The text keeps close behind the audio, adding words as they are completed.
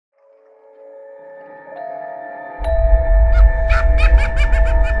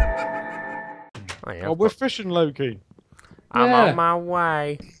Oh, we're fishing, Loki. I'm Yeah. on my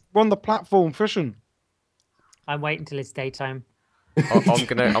way. We're on the platform fishing. I'm waiting till it's daytime. I'm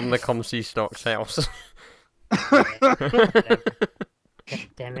gonna come see Stock's house. God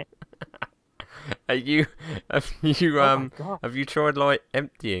damn it. Are you have you Oh my God. have you tried like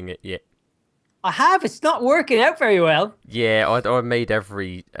emptying it yet? I have. It's not working out very well. Yeah, I made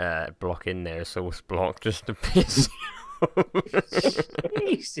every block in there a source block just to piss you off.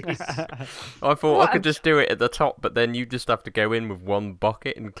 Jesus. I thought What? I could just do it at the top, but then you just have to go in with one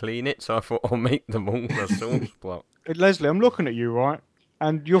bucket and clean it. So I thought I'll make them all a source block. Hey, Leslie, I'm looking at you, right?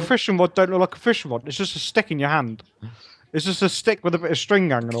 And your fishing rod don't look like a fishing rod. It's just a stick in your hand. It's just a stick with a bit of string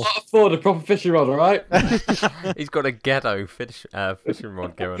hanging off. Oh. Afford a proper fishing rod, alright? He's got a ghetto fishing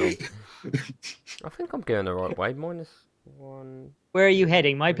rod going on. I think I'm going the right way. -1. Where are you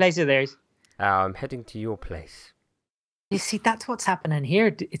heading? My place or theirs? I'm heading to your place. You see, that's what's happening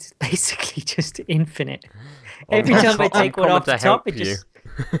here. It's basically just infinite. I'm Every time I I'm take one coming off to the top, help it you. just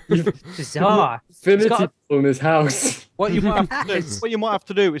bizarre. Infinity got in his house. What you might have to do, what you might have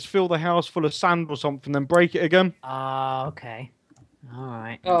to do is fill the house full of sand or something, then break it again. Ah, okay. All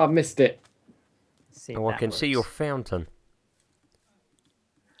right. Oh, I missed it. See if Oh, I that can see your works. fountain.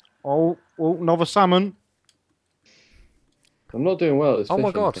 Oh, another salmon. I'm not doing well at this Oh my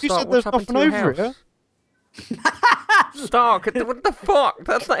fishing. God! You Stark, said what's there's happened to nothing your over it, house? Stark, what the fuck?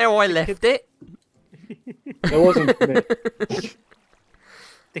 That's not how I left it. It wasn't for me.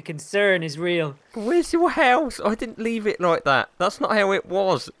 The concern is real. Where's your house? I didn't leave it like that. That's not how it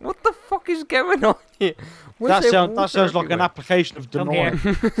was. What the fuck is going on here? Where's there That water sounds like an everywhere? application of Come denial.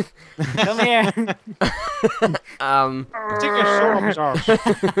 here. Come here. Stick your sword up his arse.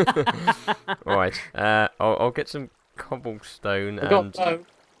 Right. I'll get some cobblestone I got and. bow.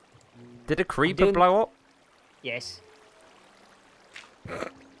 Did a creeper doing- blow up? Yes.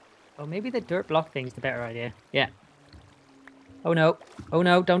 Oh, maybe the dirt block thing's the better idea. Yeah. Oh no. Oh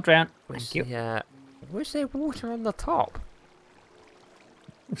no, don't drown. Thank you. Yeah. Where's there water on the top?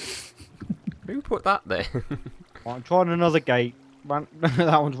 Who put that there? I'm trying another gate.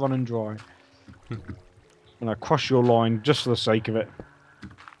 That one's running dry. And I cross your line just for the sake of it.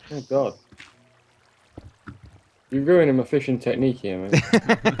 Oh, God. You're ruining my fishing technique here,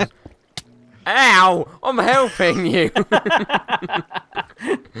 man. Ow! I'm helping you!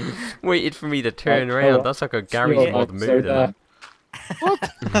 Waited for me to turn Right, around. hold on. That's like a Gary Yeah. mod So, mood. isn't it?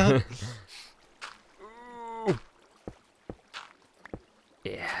 Ooh.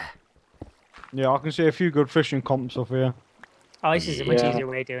 Yeah. Yeah, I can see a few good fishing comps off here. Oh, this is a much Yeah. easier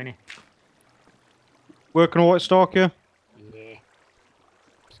way of doing it. Working all right, Stark, yeah? Yeah.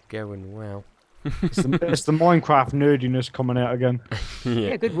 It's going well. It's the Minecraft nerdiness coming out again.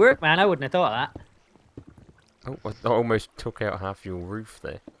 Yeah, good work, man. I wouldn't have thought of that. Oh, I almost took out half your roof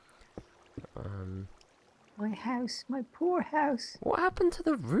there. My house, my poor house. What happened to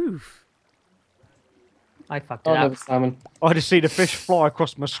the roof? I fucked Oh, it another up. salmon. I just see the fish fly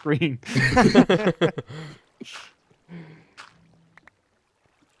across my screen.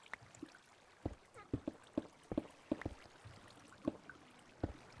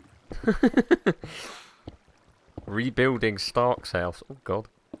 Rebuilding Stark's house. Oh god.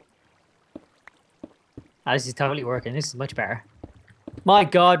 Oh, this is totally working. This is much better. My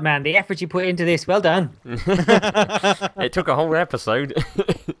God, man, the effort you put into this. Well done. It took a whole episode.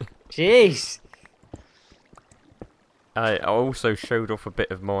 Jeez. I also showed off a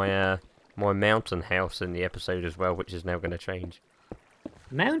bit of my my mountain house in the episode as well, which is now going to change.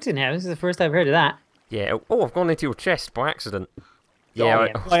 Mountain house. This is the first I've heard of that. Yeah. Oh, I've gone into your chest by accident. Oh, Yeah.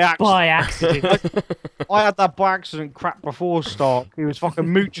 yeah. By accident. I had that by accident crap before Stark. He was fucking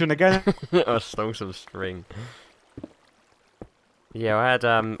mooching again. I stole some string. Yeah, I had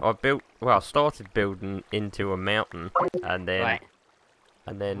I started building into a mountain, and then Right.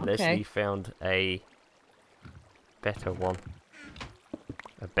 Okay. Leslie found a better one.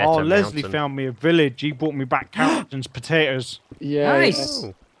 A better Oh, Leslie mountain. found me a village. He brought me back carrots and potatoes. Yeah. Nice.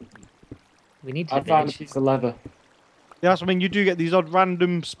 Oh, We need to I the found a village. piece of leather. Yeah, that's what I mean. You do get these odd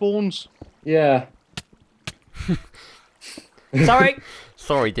random spawns. Yeah. Sorry.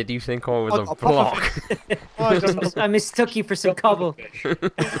 sorry, did you think I was Oh, a oh, block? I mistook you for some cobble. Look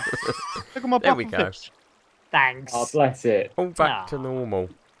at my There we puffer go. fish. Thanks. Oh, bless it. All back to Aw. normal,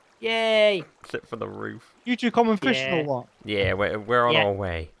 Yay. except for the roof. You two common fishing Yeah. or what? Yeah, we're on Yeah. our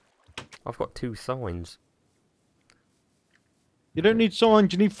way. I've got 2 signs. You don't need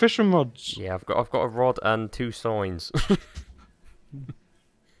signs. You need fishing rods. Yeah, I've got a rod and 2 signs.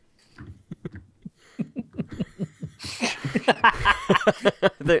 I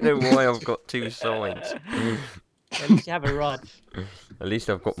don't know why I've got 2 signs. At least you have a rod. At least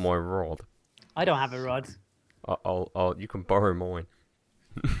I've got my rod. I don't have a rod. You can borrow mine.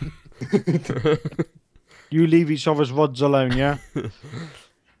 You leave each other's rods alone, yeah?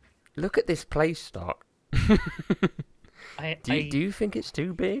 Look at this place stock. Do you think it's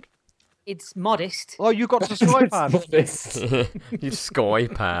too big? It's modest. Oh, you got the sky pad. Your sky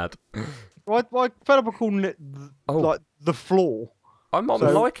pad. Why Philip calling it like the floor? I'm So-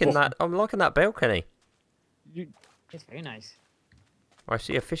 liking that. I'm liking that balcony. It's very nice. I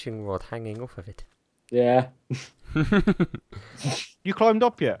see a fishing rod hanging off of it. Yeah. You climbed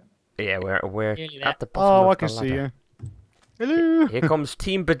up yet? Yeah, we're Nearly there. at the bottom Oh, of I can the see ladder. you. Hello. Here comes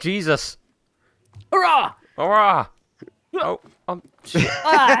Team Bejesus. Hurrah! Hurrah! Oh, shit.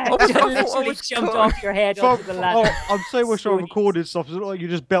 Ah, Oh, I just thought I literally was jumped caught. off your head Fuck, onto the ladder. oh, I'm so wish I Sweet. recorded stuff. It looked like you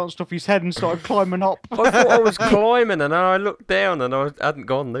just bounced off his head and started climbing up. I thought I was climbing, and then I looked down, and I hadn't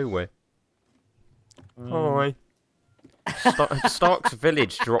gone nowhere. Hi. Stark's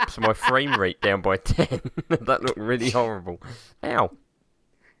village drops my frame rate down by 10. That looked really horrible. Ow.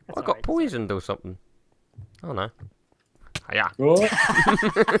 That's I got alright. poisoned or something. Oh no. Hiya. What?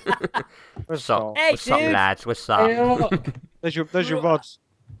 Where's Sup? Hey, What's up, dude. lads? What's up? Yeah. There's your rods.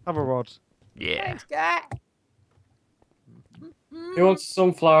 Have a rod. Yeah. Thanks, guy. Who wants a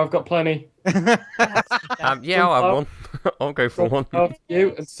sunflower? I've got plenty. Yeah, I'll have one. I'll go for one. Sunflower for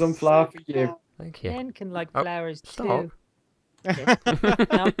you and sunflower for you. Thank you. Men can like Oh, flowers stop. too. Okay. No,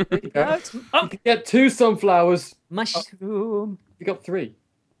 no, it's- oh, You can get 2 sunflowers. mushroom. You got 3.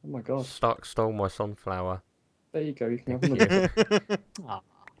 Oh my god. Stark stole my sunflower. There you go. You can have another. Aw,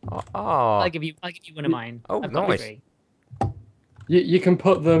 Oh. I'll give you one of mine. Oh, I've got nice. 3. You can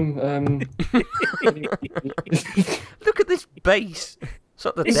put them. Look at this base. It's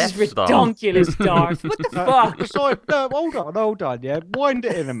like the This Death is Star. ridiculous, Darth. What the fuck? Besides, no, hold on, yeah. Wind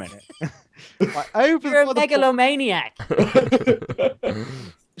it in a minute. Like, over You're a by the megalomaniac.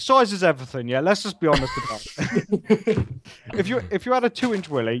 size is everything, yeah. Let's just be honest about it. if you had a 2-inch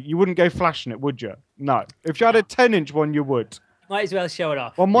willy, you wouldn't go flashing it, would you? No. If you had a 10-inch one, you would. Might as well show it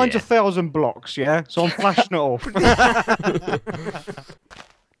off. Well, mine's Yeah. 1,000 blocks, yeah. So I'm flashing it off.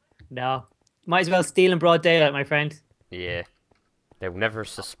 No. Might as well steal in broad daylight, my friend. Yeah. They'll never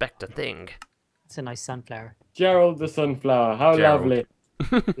suspect a thing. It's a nice sunflower. Gerald the sunflower. How Gerald. lovely.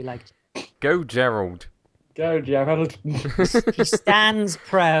 We like Go, Gerald. Go, Gerald. He stands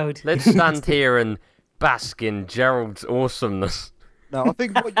proud. Let's stand here and bask in Gerald's awesomeness. No, I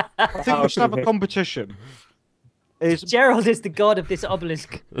think we should have a competition. Is Gerald is the god of this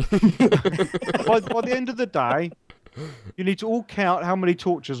obelisk. by the end of the day, you need to all count how many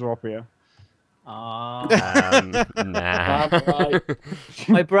torches are up here. Aww. Nah. Right.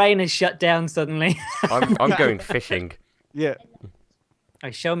 My brain is shut down suddenly. I'm going fishing. Yeah.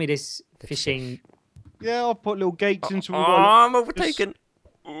 Right, show me this fishing. Yeah, I'll put little gates into Oh, all. I'm overtaken.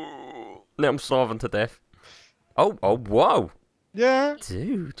 Ooh. Now I'm starving to death. Oh, whoa. Yeah.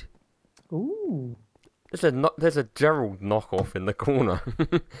 Dude. Ooh. There's a Gerald knockoff in the corner.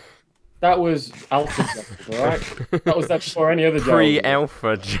 That was Alpha Gerald, alright? That was that before any other Gerald.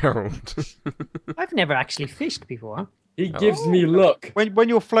 Pre-alpha Gerald. I've never actually fished before. He gives me luck. When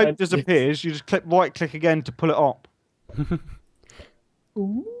your float And- disappears, you just right click again to pull it up.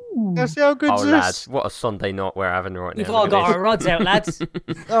 Ooh. Yeah, see how good Oh, this lads, what a Sunday night we're having right We've now. all Look got at our rods out, lads.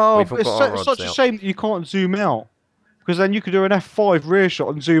 Oh, We've all it's, got our it's rods such a out. shame that you can't zoom out. Because then you could do an F5 rear shot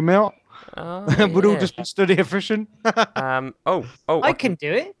and zoom out. Oh, And we'd all yeah. just be stood here fishing. I can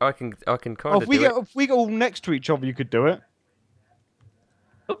do it. I can kind Oh, of if we do get it. if we get all next to each other, you could do it.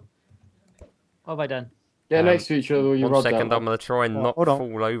 What have I done? Get next to each other with your 1 rods second, out. I'm gonna try and Oh, not hold on.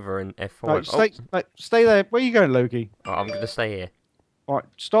 fall over in F5. Right, stay there. Where you going, Loki? I'm gonna stay here. Right,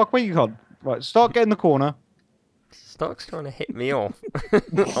 Stark, where you gone? Right, Stark, get in the corner. Stark's trying to hit me off.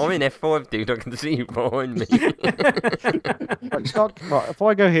 I'm in F5, dude. I can see you behind me. Right, Stark. Right, if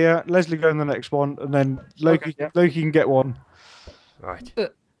I go here, Leslie go in the next one, and then Loki Okay, yeah. Loki can get one. Right.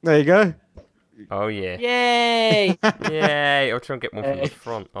 There you go. Oh yeah. Yay! Yay! I'll try and get one from the Hey.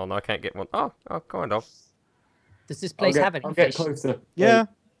 front. Oh no, I can't get one. Oh, kind of. Does this place have any I'll get fish? closer. Yeah.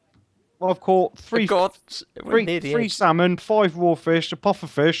 I've caught Oh, God, we're near the three edge. salmon, 5 raw fish, a puffer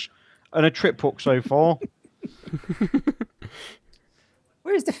fish, and a trip hook so far.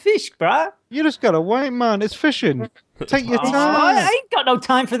 Where's the fish, bruh? You just gotta wait, man. It's fishing. Take your Oh, time. I ain't got no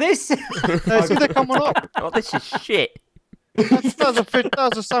time for this. See, they're coming up. Oh, this is shit. There's a fish.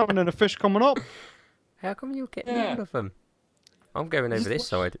 There's a salmon and a fish coming up. How come you're getting Yeah. rid of them? I'm going over this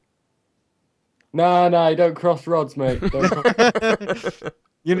side. No, don't cross rods, mate. Don't cross...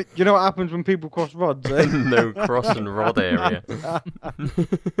 You know what happens when people cross rods, eh? No cross and rod area.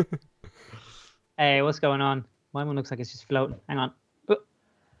 Hey, what's going on? My one looks like it's just floating. Hang on. Oh,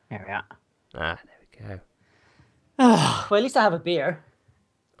 there we are. Well, at least I have a beer.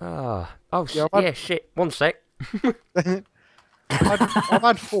 Ah. Oh, Yeah, yeah, shit. 1 sec. I've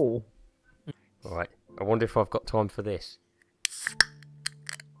had 4. Right. I wonder if I've got time for this.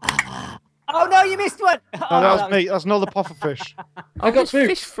 Oh no, you missed one. No, Oh, that was me. That's another puffer fish. I got There's boots.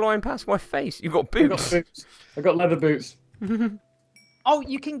 fish flying past my face. You've got I got boots. boots. I got leather boots. Oh,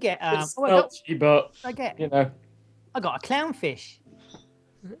 you can get. It's Oh, I got. smelchy, but I get. you know. I got a clownfish.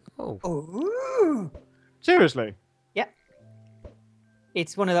 Oh. Oh. Seriously? Yep.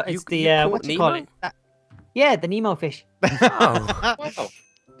 It's one of the. It's You the caught what do you call Nemo? it? Yeah, the Nemo fish. Oh. Wow.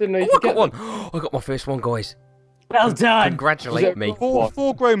 Didn't know you Oh, I could got get one. them. I got my first one, guys. Well done. Congratulate me.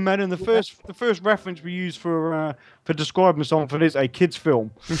 Four grown men, and the first reference we use for describing something is a kids'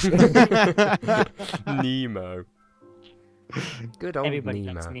 film. Nemo. Good old Everybody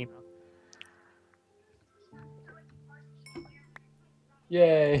Nemo. loves Nemo.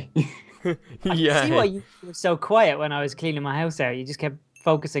 Yay. Yeah. See why you were so quiet when I was cleaning my house out. You just kept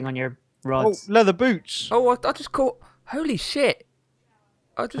focusing on your Oh, rods. leather boots. Oh, I just caught. Holy shit!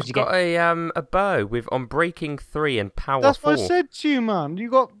 I just you got a bow with on breaking 3 and power That's 4. what I said to you, man.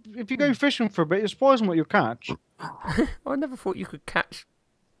 If you go fishing for a bit, it's surprising what you'll catch. I never thought you could catch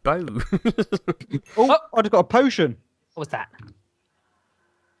bows. Oh, I just got a potion. What was that?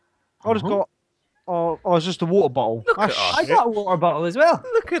 I just got. Oh, it's just a water bottle. Look That's at us. I got a water bottle as well.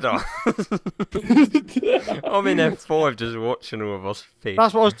 Look at us. I'm in F5 just watching all of us fish.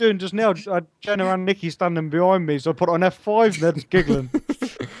 That's what I was doing just now. Jenna and Nikki standing behind me, so I put on F5 and they're just giggling.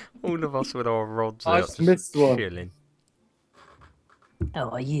 All of us with our rods I out, just missed one. chilling.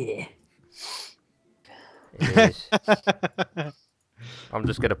 Oh yeah. It is. I'm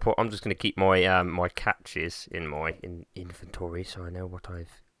just gonna keep my my catches in my inventory so I know what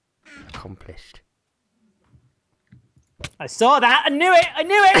I've accomplished. I saw that. I knew it. I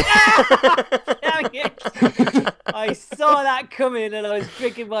knew it. Ah! Damn it. I saw that coming, and I was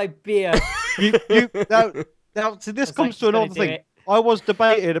drinking my beer. Now, see, this I was comes like, to another "Just gonna do thing. it." I was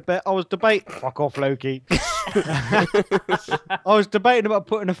debating a bit. Fuck off, Loki. I was debating about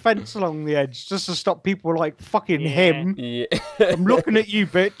putting a fence along the edge just to stop people like fucking Yeah. him. Yeah. I'm looking at you,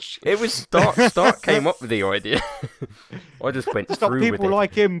 bitch. It was Stark came up with the idea. I just went Stop through with people it.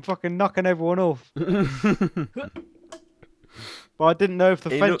 like him fucking knocking everyone off. But I didn't know if the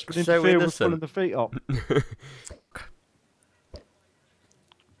He fence looked would so interfere with innocent. pulling the feet up.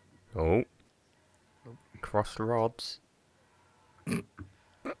 Oh. Cross rods.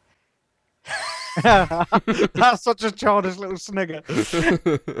 That's such a childish little snigger.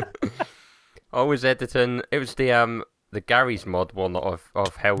 I was editing. It was the Gary's mod one that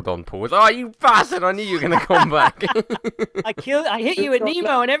I've held on pause. Oh, you bastard! I knew you were gonna come back. I hit you with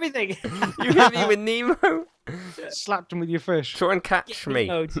Nemo and everything. You hit me with Nemo. Slapped him with your fish. Try and catch me.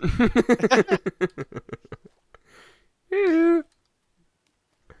 Modes.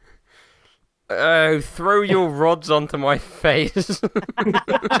 Oh, throw your rods onto my face. Are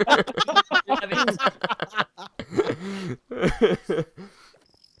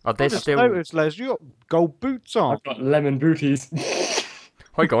I they just still? noticed, Les, you got gold boots on. I've got lemon booties.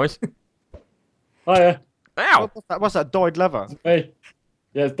 Hi guys. Hiya. Ow! What's that? Dyed leather? Hey.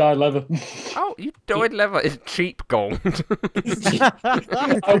 Yeah, it's dyed leather. Oh, you dyed leather is cheap gold.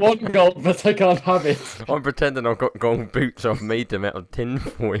 I want gold, but I can't have it. I'm pretending I've got gold boots. I've made them out of tin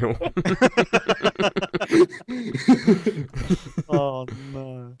foil. Oh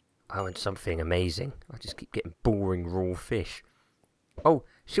no. Oh, and something amazing. I just keep getting boring raw fish. Oh,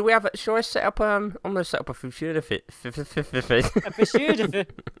 should we have? Shall I set up? I'm gonna set up a fisher fit. For sure, Do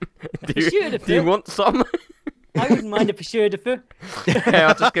you want some? I wouldn't mind a for sure. Yeah,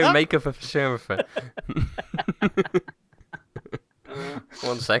 I'll just go make up a fisher fit.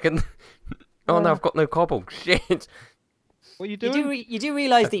 1 second. Oh no, I've got no cobble. Shit. What are you doing? You do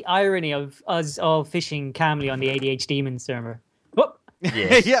realize the irony of us all fishing calmly on the ADHDemons server. Oh,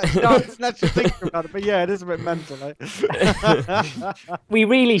 Yes. Yeah, no, I didn't actually think about it, but yeah, it is a bit mental. Eh? we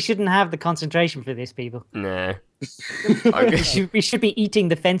really shouldn't have the concentration for this, people. Nah. We should be eating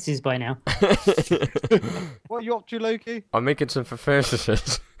the fences by now. What are you up to, Loki? I'm making some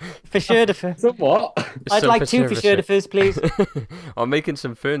furnaces. For sure. So what? I'd like 2 for sure, please. I'm making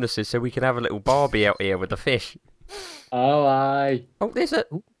some furnaces so we can have a little Barbie out here with the fish. Oh, aye. Oh, there's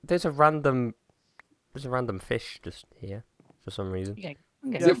a random fish just here for some reason. Okay,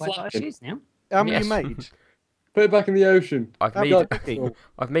 I'm Is getting it my flapping? shoes now. How many Yes. you made? Put it back in the ocean. I've How made many?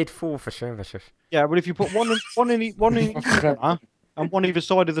 I've made 4 for services. Yeah, but if you put one in each corner and one either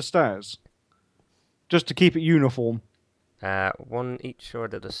side of the stairs, just to keep it uniform. 1 each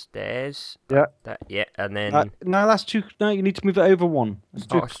side of the stairs. Yeah. Yeah, and then No, that's too. No, you need to move it over one. That's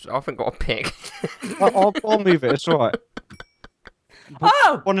too, I haven't got a pick. I'll move it. It's all right.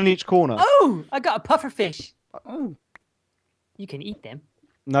 Oh! One in each corner. Oh! I got a puffer fish. Oh. You can eat them.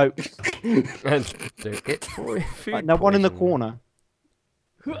 No. And don't get food Right, now one in the poisoning. corner.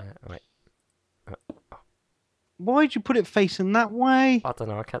 Right. Why'd you put it facing that way? I don't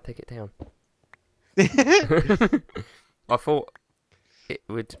know. I can't take it down. I thought it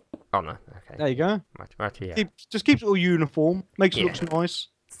would. Oh no. Okay. There you go. Right, yeah. Just keeps it all uniform. Makes it Yeah. look nice.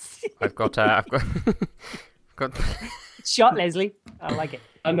 I've got. I've got Shot, Leslie. I like it.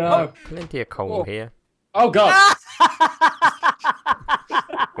 I know. plenty of coal Oh. here. Oh God.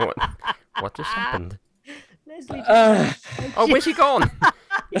 What just happened? Leslie. Oh, where's he gone?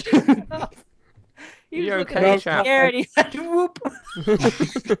 He was You looking okay, at the chap? air and he went whoop.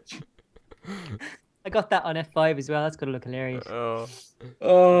 I got that on F5 as well. That's gonna look hilarious.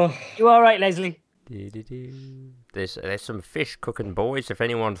 Oh. You all right, Leslie? There's some fish cooking, boys. If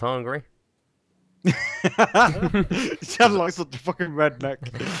anyone's hungry, You sound like such a fucking redneck.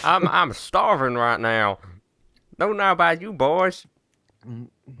 I'm starving right now. Don't know about you, boys.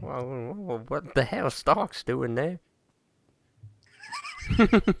 Well, what the hell Stark's doing there?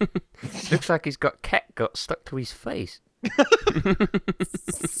 Looks like he's got cat guts stuck to his face.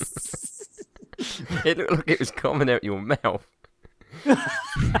 It looked like it was coming out your mouth.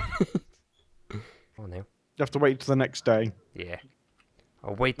 Oh no. You have to wait till the next day. Yeah.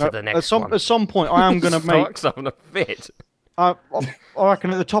 I'll wait till the At next some one. at some point, I am gonna make. Stark's having a fit. I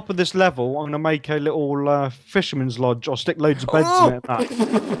reckon at the top of this level, I'm gonna make a little fisherman's lodge. I'll stick loads of beds in it.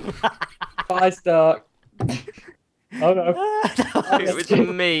 And that. Bye, Stark. Oh no. It was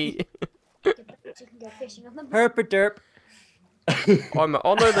me. Herp or derp. I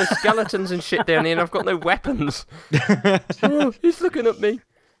know there's skeletons and shit down here, and I've got no weapons. Oh, he's looking at me.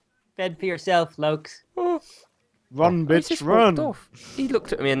 Fend for yourself, Lokes. Oh, Run, he bitch, just run! walked off. He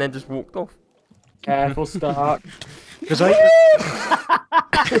looked at me and then just walked off. Careful, Stark. Because I.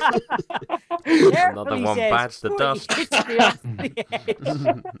 Another one bites the dust.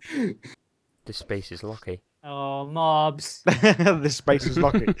 This space is lucky. Oh, mobs. This space is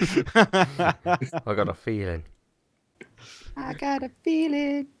lucky. I got a feeling. I got a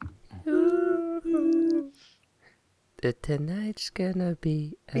feeling. That tonight's gonna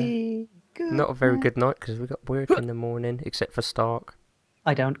be Be good. not a very good night because we got work in the morning, except for Stark.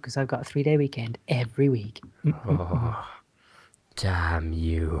 I don't, because I've got a 3-day weekend every week. Oh, damn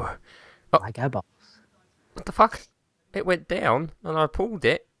you! I go boss. What the fuck? It went down, and I pulled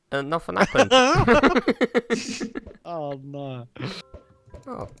it, and nothing happened. Oh no.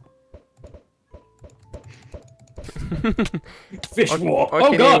 Oh. Fish walk. I Oh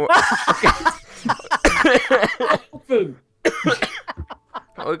can God. hear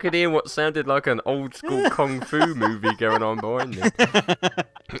I could hear what sounded like an old school kung fu movie going on behind me.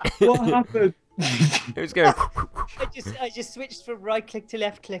 What happened? It was going. I just switched from right click to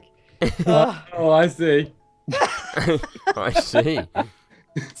left click. Oh. Oh, I see. I see.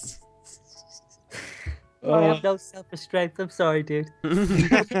 I have no self-restraint. I'm sorry, dude.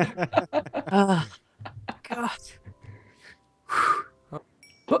 Oh, God.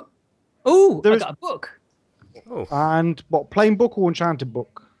 Oh, There I is- got a book. Oh, And what? Plain book or enchanted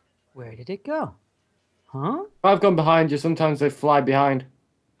book? Where did it go? Huh? If I've gone behind you, sometimes they fly behind.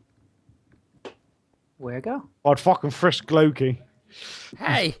 Where go? I'd fucking frisk Loki.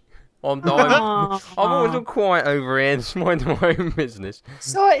 hey! I'm always all quiet over here and just minding my own business.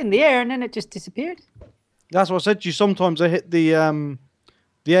 Saw it in the air and then it just disappeared. That's what I said to you. Sometimes I hit the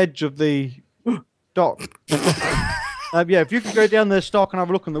edge of the dock. Yeah, if you could go down there, Stark, and have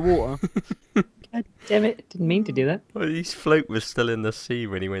a look in the water. God damn it. Didn't mean to do that. Well, his float was still in the sea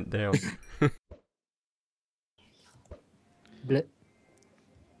when he went down. Blip.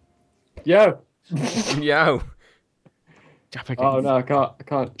 Yo. Yo! Oh no, I can't.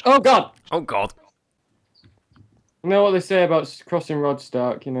 Oh God. Oh god! You know what they say about crossing rods,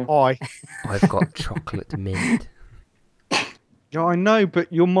 Stark? You know. Aye. I've got chocolate mint. Yeah, I know,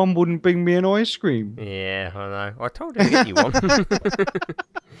 but your mum wouldn't bring me an ice cream. Yeah, I know. I told her to get you one.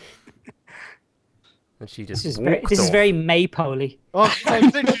 And she just This is walked very off. maypole-y. I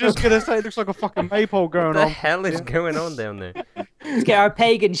was literally just gonna say it looks like a fucking maypole What going the on. hell is going on down there? Let's get our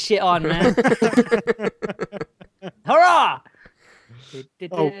pagan shit on, man. Hurrah!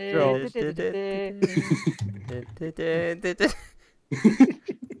 Oh,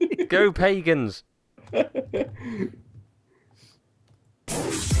 Go pagans!